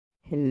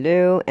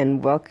Hello,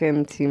 and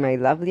welcome to my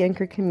lovely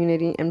Anchor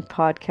community and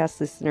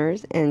podcast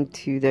listeners, and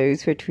to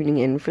those who are tuning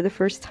in for the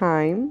first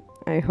time.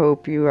 I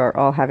hope you are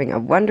all having a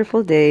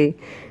wonderful day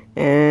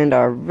and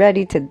are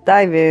ready to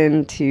dive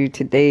into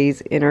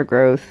today's inner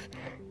growth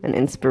and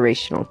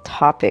inspirational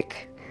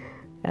topic.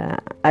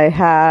 I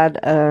had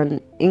an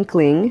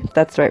inkling,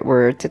 that's the right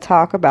word, to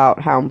talk about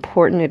how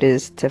important it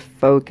is to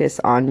focus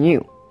on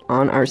you,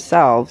 on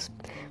ourselves,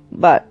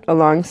 but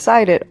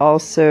alongside it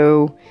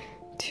also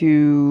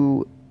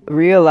to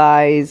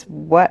realize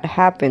what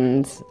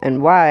happens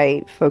and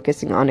why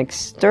focusing on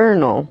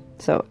external,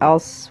 so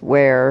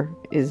elsewhere,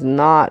 is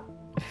not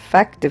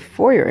effective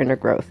for your inner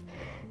growth.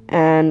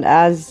 And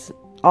as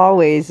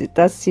always, it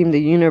does seem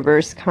the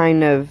universe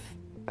kind of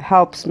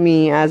helps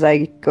me as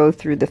I go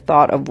through the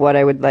thought of what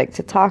I would like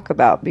to talk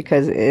about,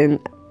 because in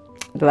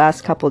the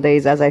last couple of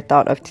days, as I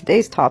thought of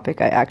today's topic,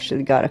 I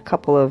actually got a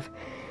couple of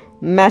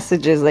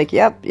messages like,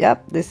 yep,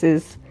 this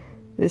is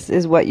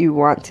what you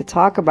want to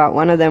talk about.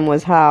 One of them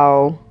was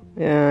how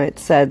it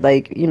said,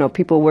 like,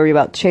 people worry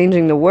about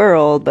changing the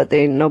world, but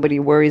nobody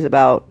worries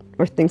about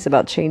or thinks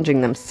about changing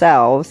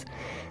themselves.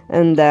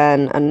 And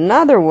then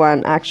another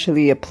one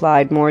actually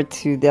applied more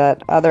to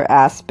that other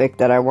aspect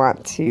that I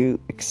want to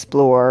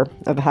explore,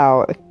 of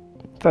how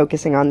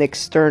focusing on the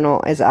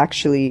external is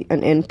actually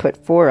an input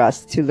for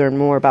us to learn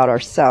more about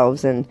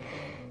ourselves and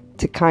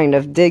to kind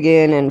of dig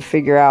in and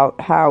figure out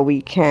how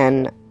we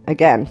can,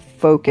 again,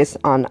 focus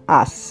on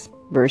us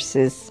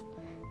versus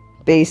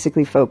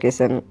basically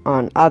focusing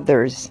on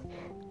others.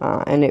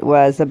 And it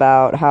was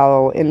about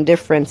how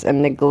indifference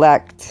and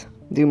neglect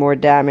do more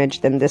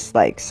damage than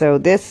dislike. So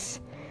this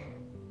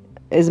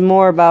is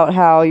more about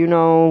how,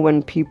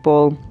 when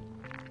people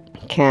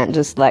can't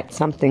just let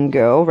something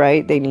go,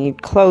 right? They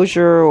need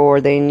closure, or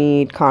they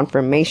need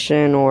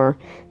confirmation, or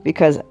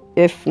because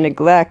if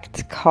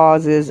neglect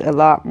causes a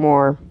lot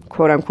more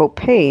quote unquote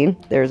pain,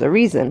 there's a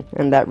reason.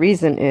 And that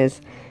reason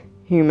is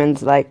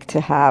humans like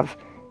to have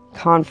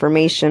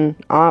confirmation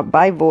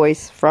by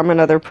voice from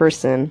another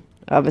person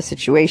of a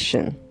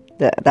situation.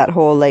 That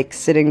whole like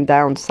sitting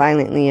down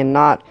silently and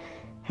not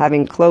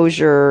having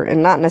closure,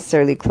 and not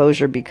necessarily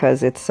closure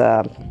because it's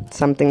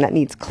something that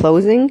needs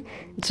closing.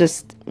 It's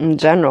just in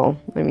general.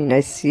 I mean, I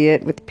see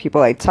it with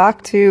people I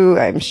talk to.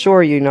 I'm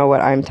sure you know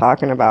what I'm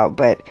talking about,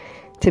 but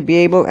to be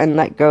able and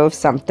let go of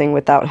something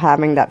without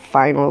having that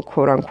final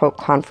quote unquote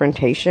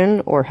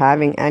confrontation, or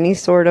having any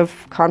sort of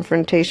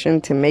confrontation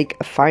to make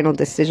a final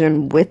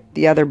decision with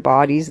the other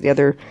bodies, the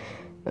other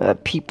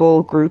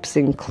people groups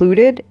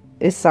included,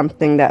 is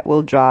something that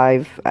will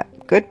drive a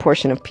good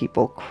portion of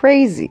people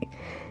crazy.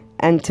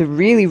 And to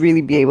really,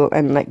 really be able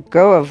and let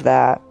go of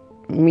that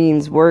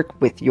means work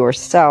with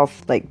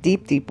yourself, like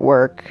deep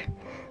work,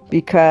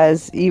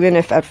 because even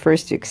if at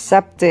first you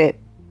accept it,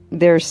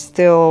 there's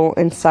still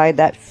inside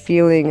that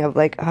feeling of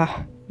like,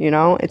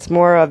 it's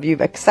more of you've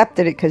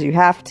accepted it because you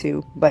have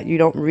to, but you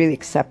don't really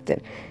accept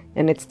it.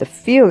 And it's the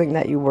feeling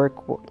that you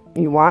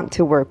want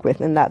to work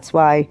with. And that's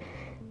why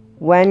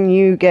when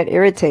you get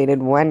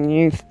irritated, when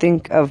you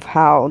think of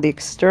how the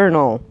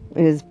external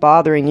is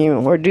bothering you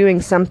or doing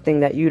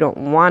something that you don't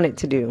want it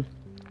to do,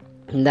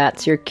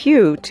 that's your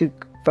cue to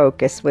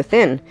focus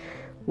within.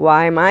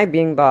 Why am I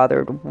being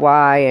bothered?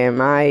 Why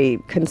am I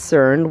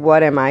concerned?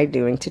 What am I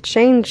doing to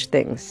change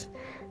things?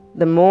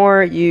 The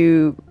more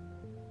you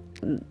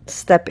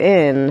step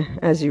in,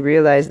 as you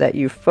realize that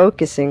you're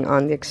focusing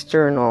on the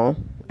external,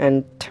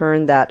 and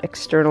turn that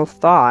external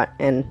thought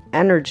and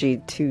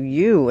energy to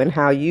you and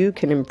how you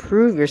can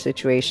improve your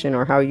situation,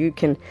 or how you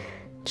can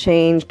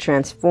change,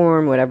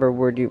 transform, whatever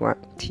word you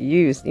want to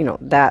use,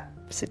 that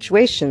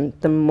situation,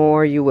 the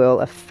more you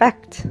will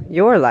affect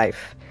your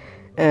life.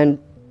 And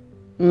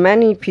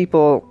many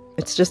people,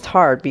 it's just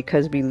hard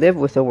because we live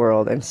with the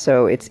world, and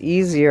so it's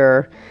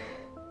easier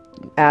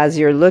as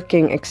you're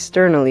looking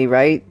externally,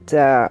 right,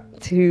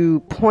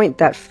 to point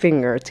that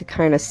finger, to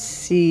kind of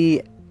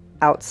see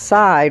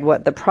outside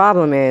what the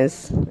problem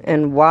is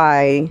and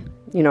why,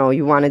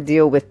 you want to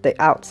deal with the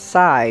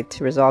outside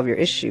to resolve your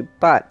issue.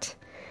 But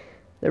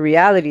the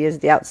reality is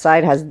the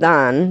outside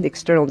the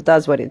external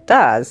does what it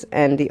does,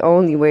 and the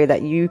only way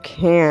that you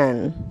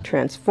can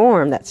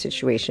transform that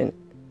situation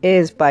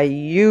is by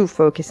you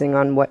focusing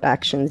on what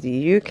actions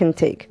you can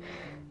take,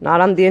 not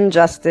on the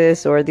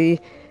injustice or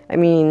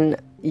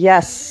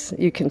yes,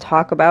 you can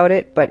talk about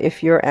it, but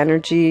if your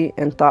energy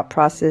and thought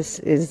process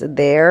is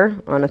there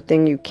on a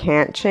thing you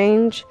can't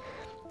change,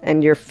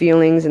 and your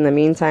feelings in the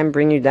meantime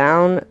bring you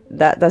down,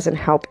 that doesn't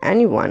help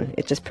anyone.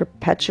 It just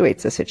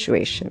perpetuates the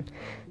situation.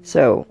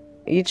 So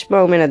each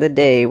moment of the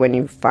day, when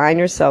you find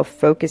yourself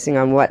focusing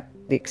on what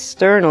the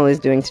external is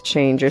doing to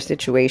change your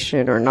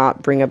situation or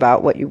not bring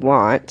about what you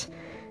want,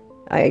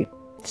 I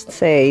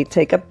say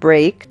take a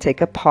break, take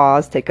a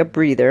pause, take a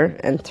breather,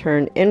 and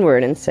turn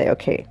inward and say,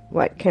 okay,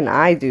 what can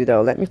I do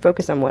though? Let me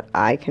focus on what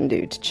I can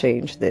do to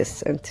change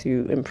this and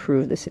to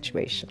improve the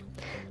situation.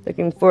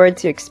 Looking forward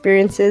to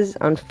experiences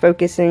on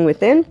focusing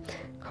within.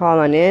 Call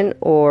on in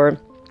or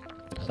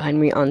find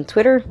me on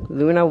Twitter,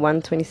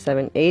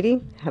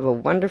 Luna12780. Have a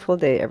wonderful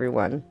day,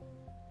 everyone.